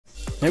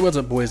Hey, what's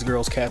up, boys,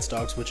 girls, cats,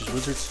 dogs, witches,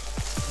 wizards?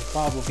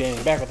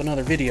 WildWolfGaming back with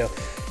another video.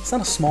 It's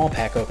not a small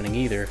pack opening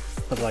either,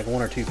 but like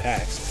 1 or 2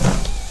 packs.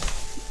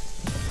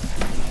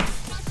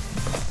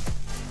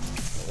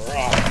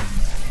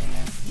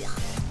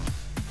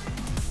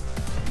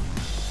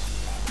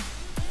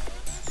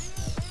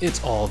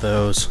 It's all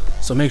those.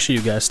 So make sure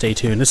you guys stay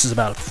tuned. This is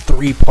about a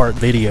 3-part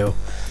video.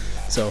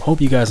 So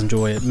hope you guys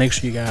enjoy it. Make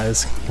sure you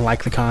guys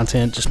like the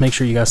content. Just make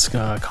sure you guys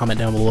comment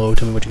down below.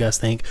 Tell me what you guys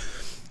think.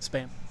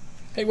 Spam.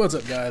 Hey, what's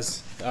up,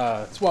 guys?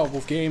 It's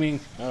WildWolfGaming.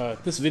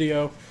 This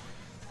video,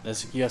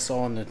 as you guys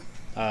saw in the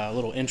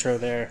little intro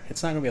there,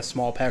 it's not going to be a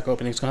small pack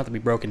opening. It's going to have to be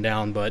broken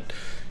down, but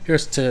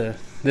here's to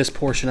this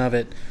portion of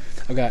it.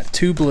 I've got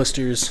 2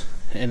 blisters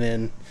and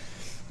then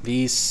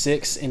these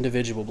 6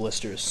 individual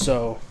blisters.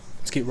 So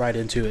let's get right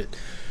into it.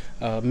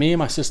 Me and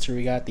my sister,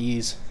 we got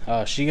these.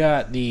 She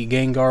got the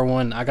Gengar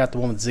one. I got the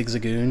one with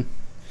Zigzagoon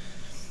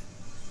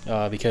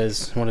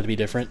because I wanted to be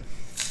different.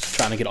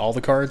 Trying to get all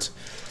the cards.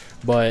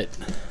 But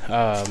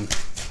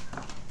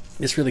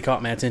this really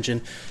caught my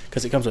attention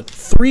because it comes with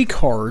 3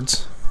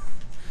 cards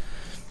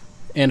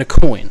and a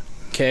coin.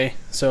 Okay,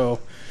 so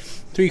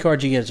 3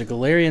 cards you get is a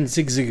Galarian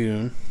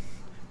Zigzagoon,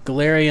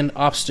 Galarian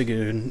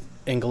Obstagoon,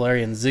 and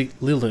Galarian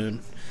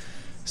Liloon.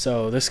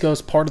 So this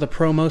goes part of the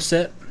promo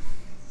set.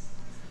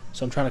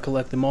 So I'm trying to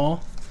collect them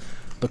all.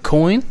 The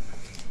coin.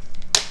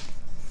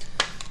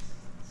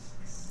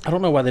 I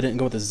don't know why they didn't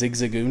go with the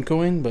Zigzagoon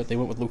coin, but they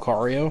went with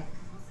Lucario.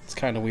 It's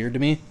kind of weird to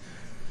me.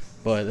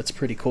 But that's a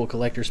pretty cool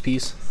collector's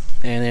piece.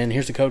 And then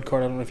here's the code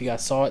card. I don't know if you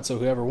guys saw it, so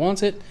whoever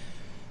wants it,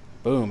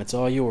 boom, it's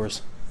all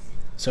yours.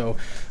 So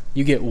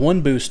you get 1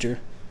 booster,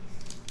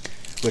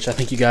 which I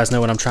think you guys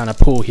know what I'm trying to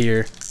pull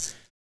here.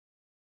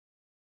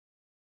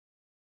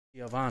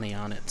 Giovanni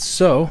on it.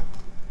 So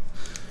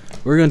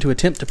we're going to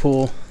attempt to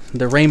pull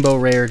the Rainbow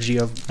Rare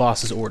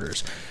Boss's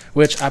Orders,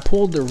 which I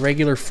pulled the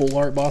regular full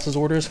art Boss's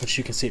Orders, which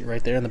you can see it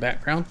right there in the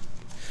background.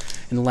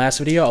 In the last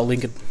video, I'll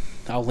link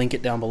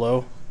it down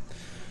below.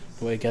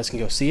 The way you guys can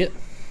go see it.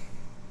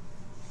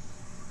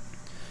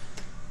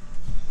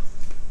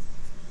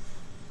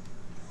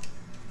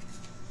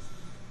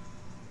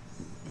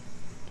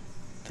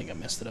 I think I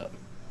messed it up.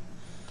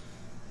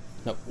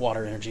 Nope,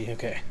 water energy.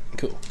 Okay,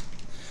 cool.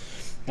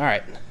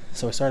 Alright,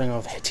 so we're starting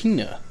off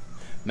Hatina,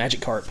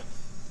 Magikarp,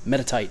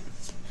 Metatite,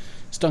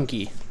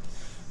 Stunky,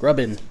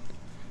 Grubbin,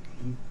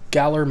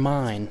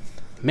 Galarmine,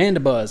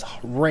 Mandibuzz,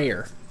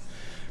 Rare,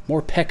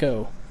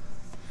 Morpeko,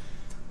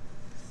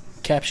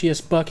 Captious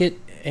Bucket,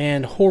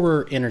 and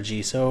Horror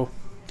Energy. So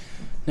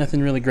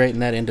nothing really great in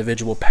that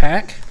individual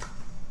pack.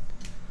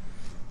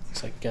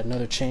 Looks like we got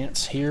another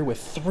chance here with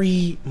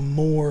 3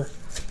 more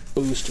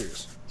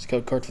boosters. There's a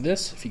code card for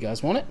this if you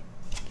guys want it.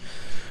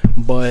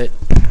 But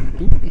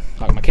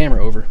knocked my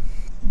camera over.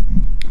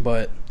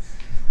 But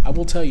I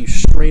will tell you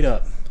straight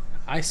up,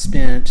 I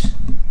spent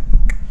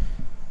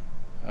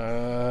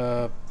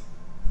about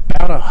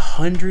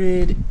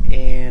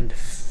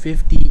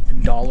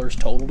 $150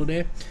 total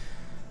today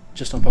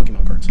just on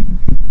Pokemon cards.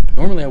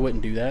 Normally I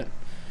wouldn't do that,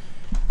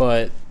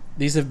 but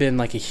these have been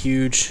like a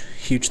huge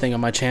thing on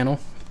my channel,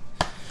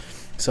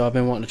 so I've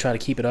been wanting to try to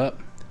keep it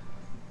up.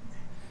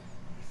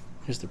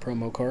 Here's the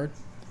promo card.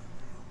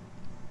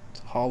 It's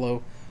a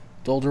hollow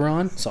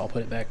Dolderon, so I'll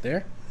put it back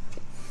there.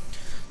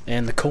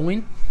 And the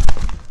coin.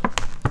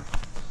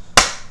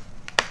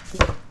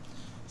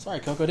 Sorry,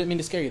 Coco, didn't mean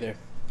to scare you there.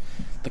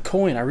 The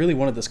coin, I really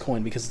wanted this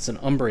coin because it's an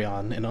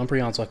Umbreon, and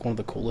Umbreon's like one of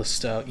the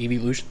coolest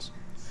evolutions.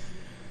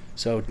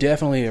 So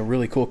definitely a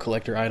really cool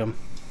collector item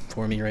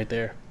for me right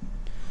there.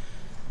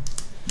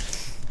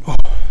 Oh,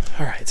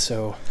 alright,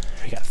 so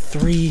we got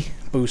 3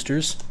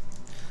 boosters.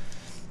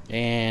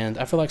 And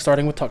I feel like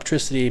starting with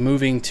Toxtricity,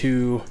 moving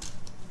to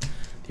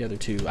the other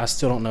 2. I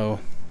still don't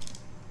know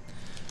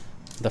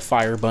the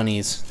Fire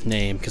Bunny's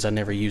name because I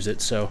never use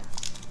it, so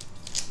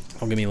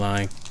don't get me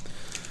lying.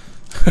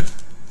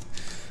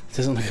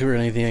 Doesn't look for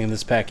anything in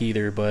this pack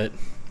either, but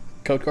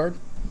code card.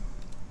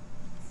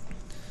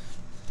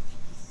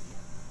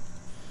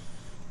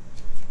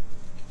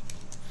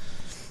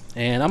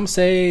 And I'm going to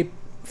say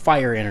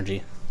Fire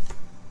Energy.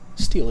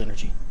 Steel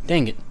Energy.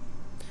 Dang it.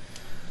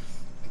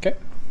 Okay.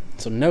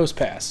 So Nose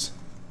Pass.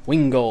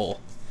 Wingull.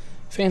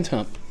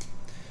 Phantump.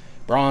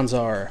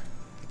 Bronzor.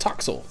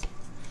 Toxel.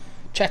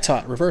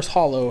 Chatot. Reverse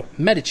Hollow.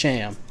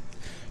 Medicham.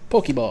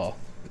 Pokeball.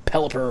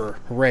 Pelipper.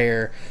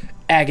 Rare.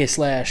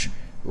 Aegislash.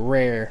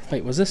 Rare.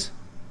 Wait, was this?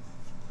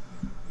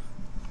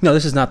 No,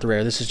 this is not the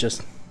rare. This is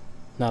just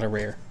not a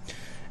rare.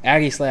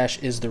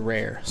 Aegislash is the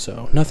rare.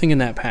 So nothing in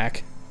that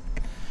pack.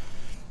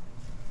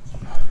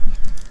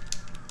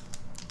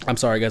 I'm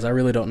sorry, guys. I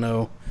really don't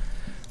know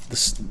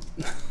this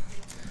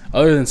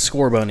other than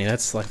Scorbunny.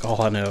 That's like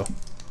all I know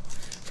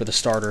for the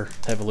starter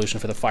evolution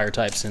for the fire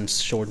types in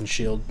Sword and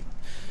Shield.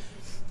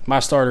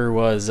 My starter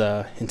was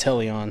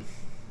Inteleon,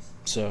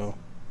 so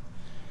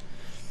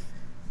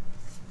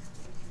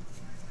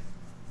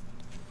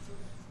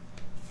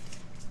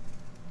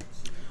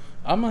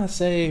I'm gonna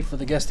say for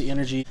the Gusty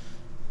Energy,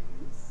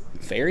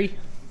 Fairy,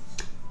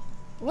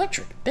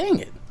 Electric. Dang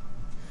it.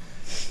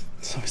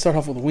 So we start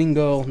off with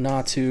Wingull,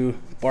 Natu,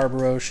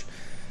 Barbarosh,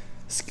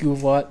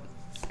 Skewvat,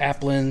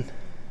 Applin,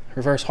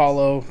 Reverse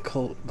Hollow,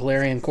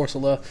 Galarian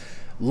Corsola,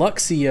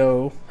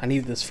 Luxio, I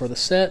need this for the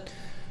set,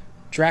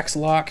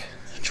 Draxlock,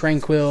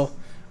 Tranquil,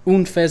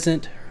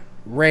 Unfezant,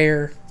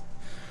 Rare,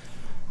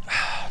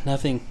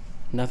 nothing.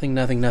 It's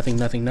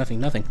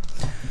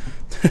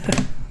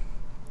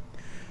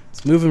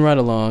moving right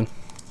along.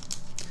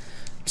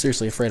 I'm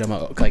seriously afraid I'm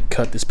gonna like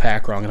cut this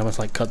pack wrong and I'm gonna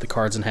like cut the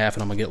cards in half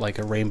and I'm gonna get like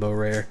a rainbow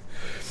rare.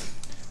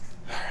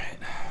 Alright.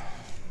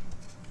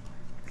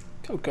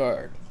 Code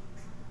card.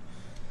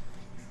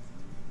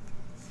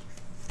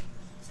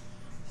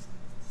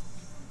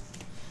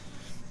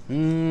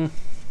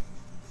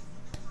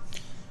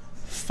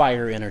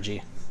 Fire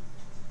energy.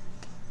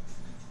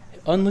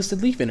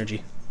 Unlistedleaf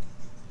energy.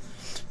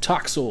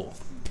 Toxel,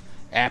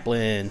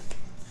 Applin,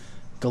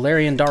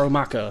 Galarian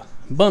Darumaka,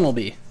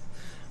 Bunnelby,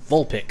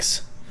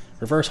 Vulpix,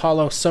 Reverse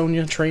Hollow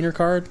Sonya Trainer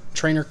card,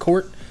 Trainer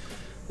Court,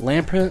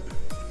 Lampent,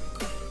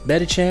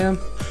 Medicham.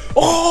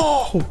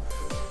 Oh!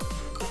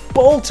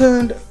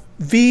 Boltund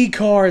V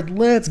card.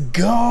 Let's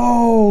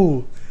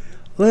go!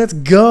 Let's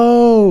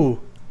go!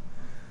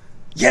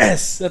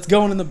 Yes! That's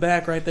going in the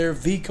back right there.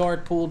 V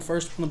card pulled.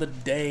 First one of the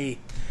day.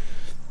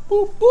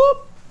 Boop,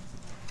 boop.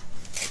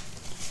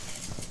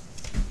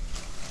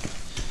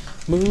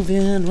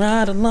 Moving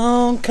right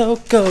along,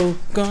 Coco.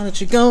 Gonna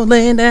let you go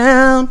laying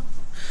down.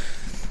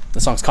 The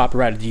song's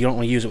copyrighted. You don't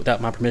want to use it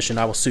without my permission.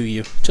 I will sue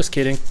you. Just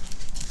kidding.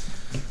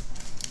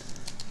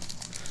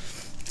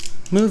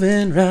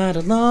 Moving right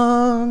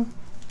along.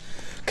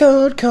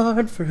 Code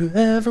card for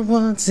whoever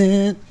wants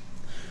it.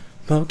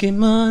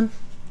 Pokemon.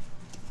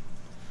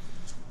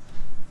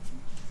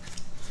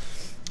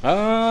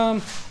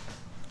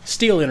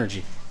 Steel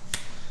energy.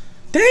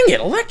 Dang it,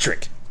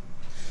 electric.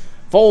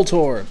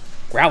 Voltorb,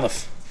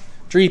 Growlithe,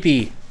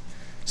 Dreepy,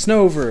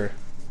 Snover,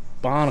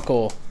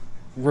 Barnacle,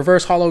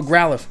 Reverse Hollow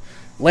Growlithe,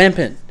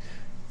 Lampent,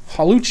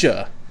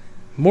 Hawlucha,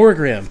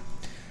 Morgrim,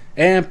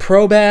 and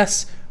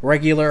Probass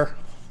regular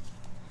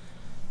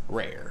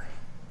rare.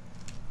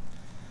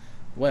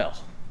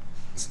 Well,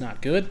 it's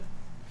not good.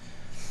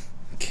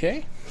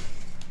 Okay.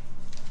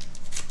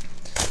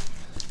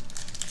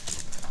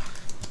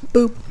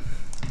 Boop.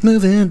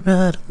 Moving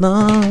right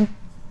along.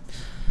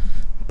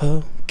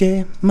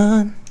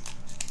 Pokemon.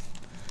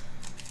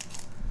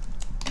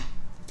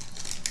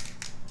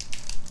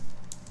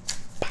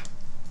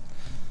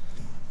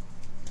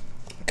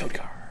 Code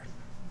card.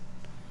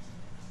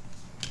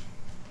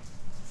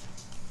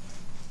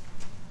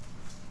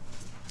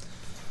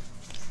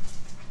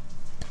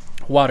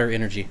 Water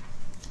energy.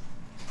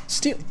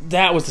 Steel.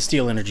 That was the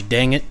steel energy.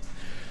 Dang it.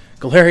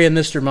 Galarian,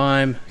 Mr.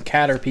 Mime,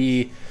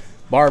 Caterpie,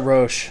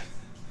 Barbarosh,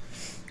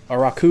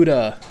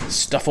 Aracuda,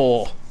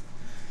 Stuffle,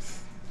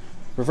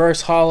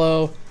 Reverse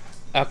Hollow,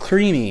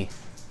 Alcremie,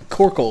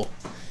 Corkle,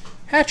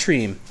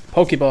 Hatchream,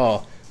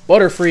 Pokeball,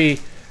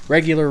 Butterfree,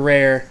 regular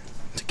rare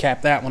to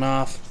cap that one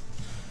off.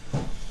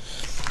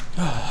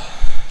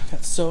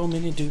 Got so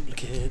many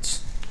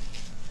duplicates.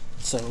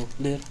 So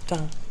little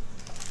time.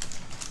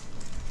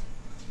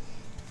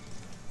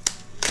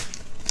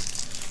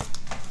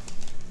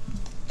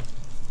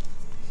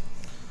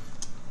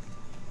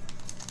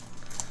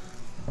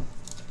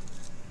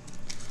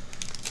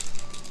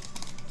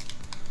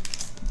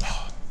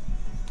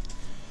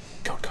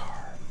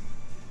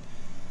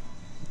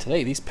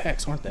 Today, these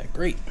packs aren't that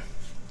great.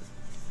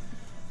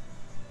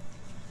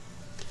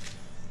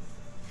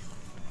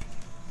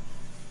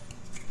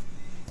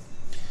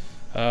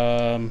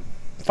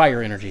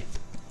 Fire energy.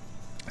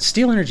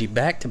 Steel energy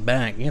back to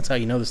back. That's how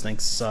you know this thing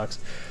sucks.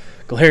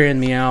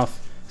 Galarian Meowth,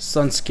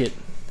 Sunskit,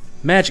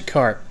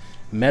 Magikarp,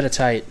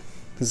 Meditite,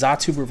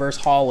 Zatu Reverse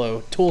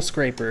Hollow, Tool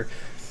Scraper,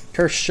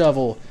 Curse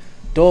Shovel,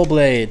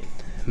 Dullblade,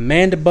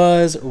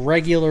 Mandibuzz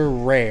regular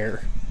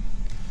rare.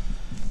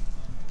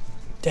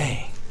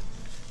 Dang.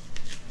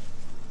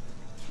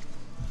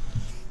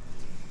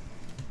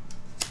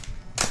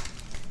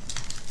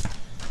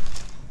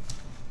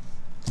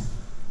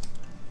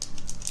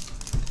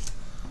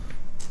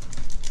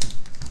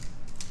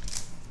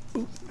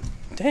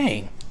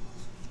 Dang.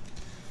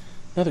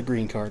 Another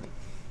green card.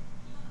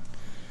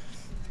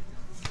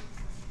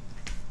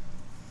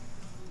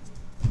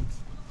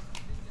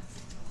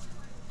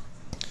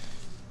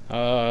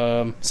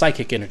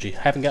 Psychic energy.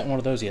 Haven't gotten one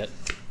of those yet.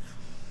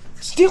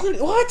 Steel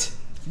energy. What?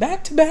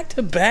 Back to back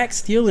to back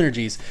steel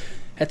energies.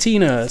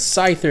 Hatina,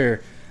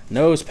 Scyther,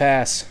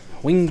 Nosepass,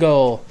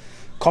 Wingull,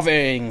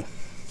 Koffing,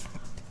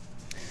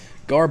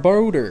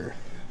 Garbodor,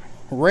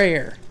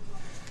 Rare,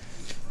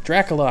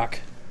 Dracolock,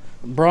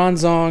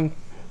 Bronzong,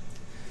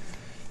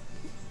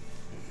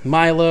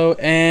 Milo,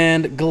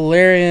 and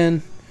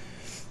Galarian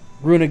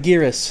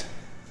Runagiris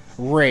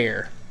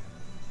rare.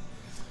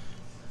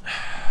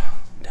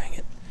 Dang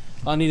it.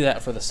 I'll need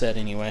that for the set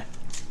anyway.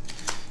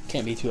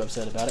 Can't be too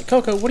upset about it.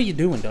 Coco, what are you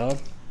doing, dog?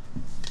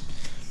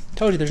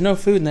 Told you there's no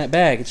food in that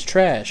bag. It's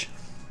trash.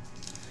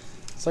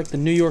 It's like the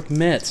New York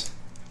Mets.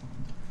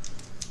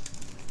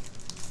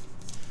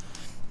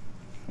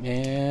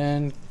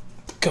 And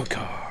code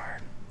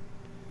card.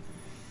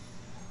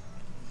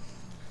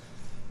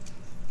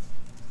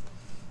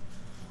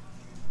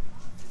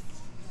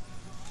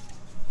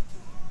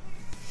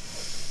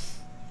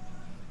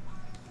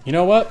 You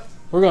know what?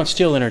 We're going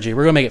Steel Energy.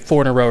 We're going to make it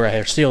 4 in a row right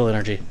here. Steel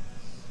Energy.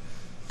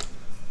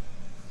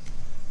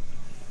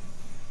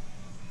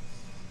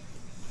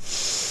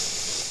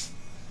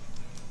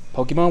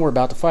 Pokemon we're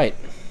about to fight.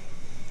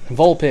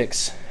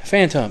 Vulpix,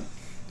 Phantom,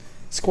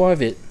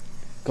 Squavit,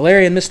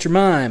 Galarian Mr.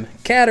 Mime,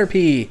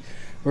 Caterpie,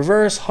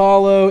 Reverse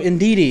Hollow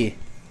Indeedee,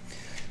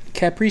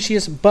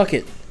 Capricious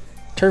Bucket,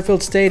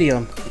 Turffield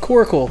Stadium,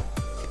 Coracle.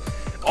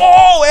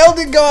 Oh,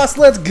 Eldegoss,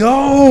 let's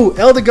go!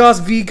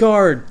 Eldegoss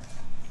V-Card.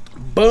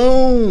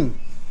 Boom!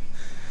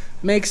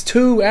 Makes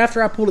 2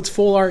 after I pulled its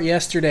full art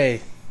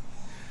yesterday.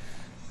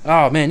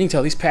 Oh man, you can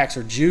tell these packs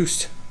are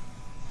juiced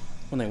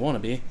when they want to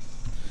be.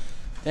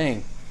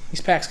 Dang,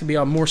 these packs could be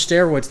on more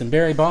steroids than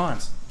Barry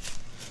Bonds.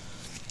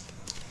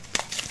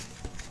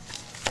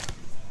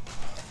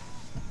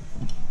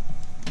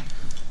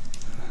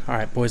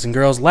 Alright, boys and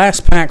girls,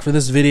 last pack for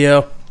this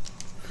video.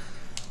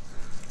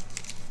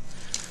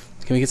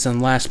 Can we get some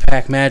last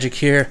pack magic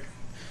here?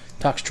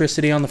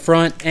 Toxtricity on the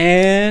front,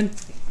 and...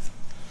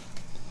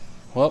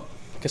 well,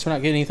 guess we're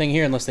not getting anything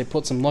here unless they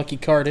put some lucky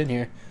card in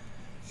here.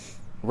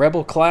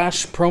 Rebel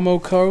Clash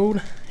promo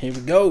code. Here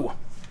we go.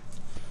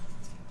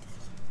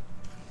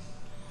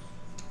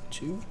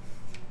 2.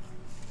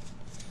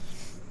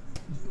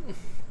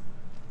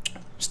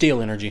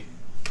 Steel Energy.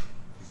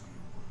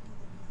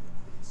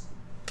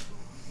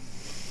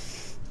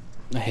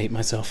 I hate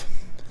myself.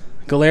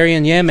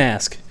 Galarian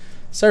Yamask,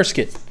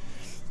 Surskit,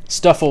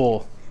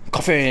 Stuffle,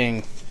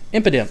 Coughing,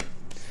 Impidimp,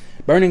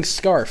 Burning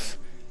Scarf,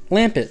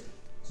 Lampet,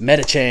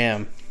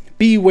 Metacham,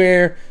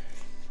 Beware,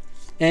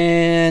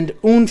 and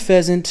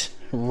Unpheasant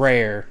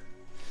Rare.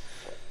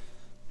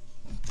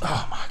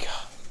 Oh my god.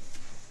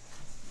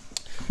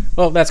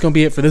 Well, that's going to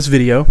be it for this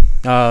video.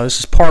 This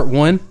is part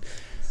 1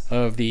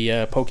 of the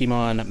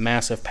Pokemon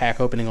massive pack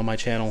opening on my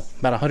channel.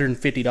 About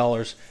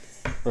 $150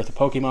 worth of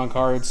Pokemon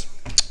cards.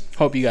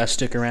 Hope you guys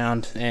stick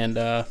around, and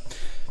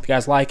if you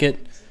guys like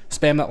it,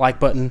 spam that like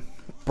button,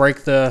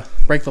 break the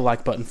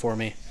like button for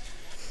me,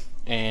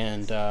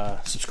 and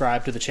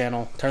subscribe to the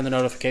channel. Turn the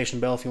notification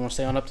bell if you want to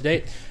stay on up to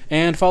date,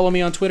 and follow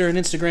me on Twitter and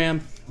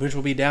Instagram, which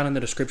will be down in the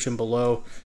description below.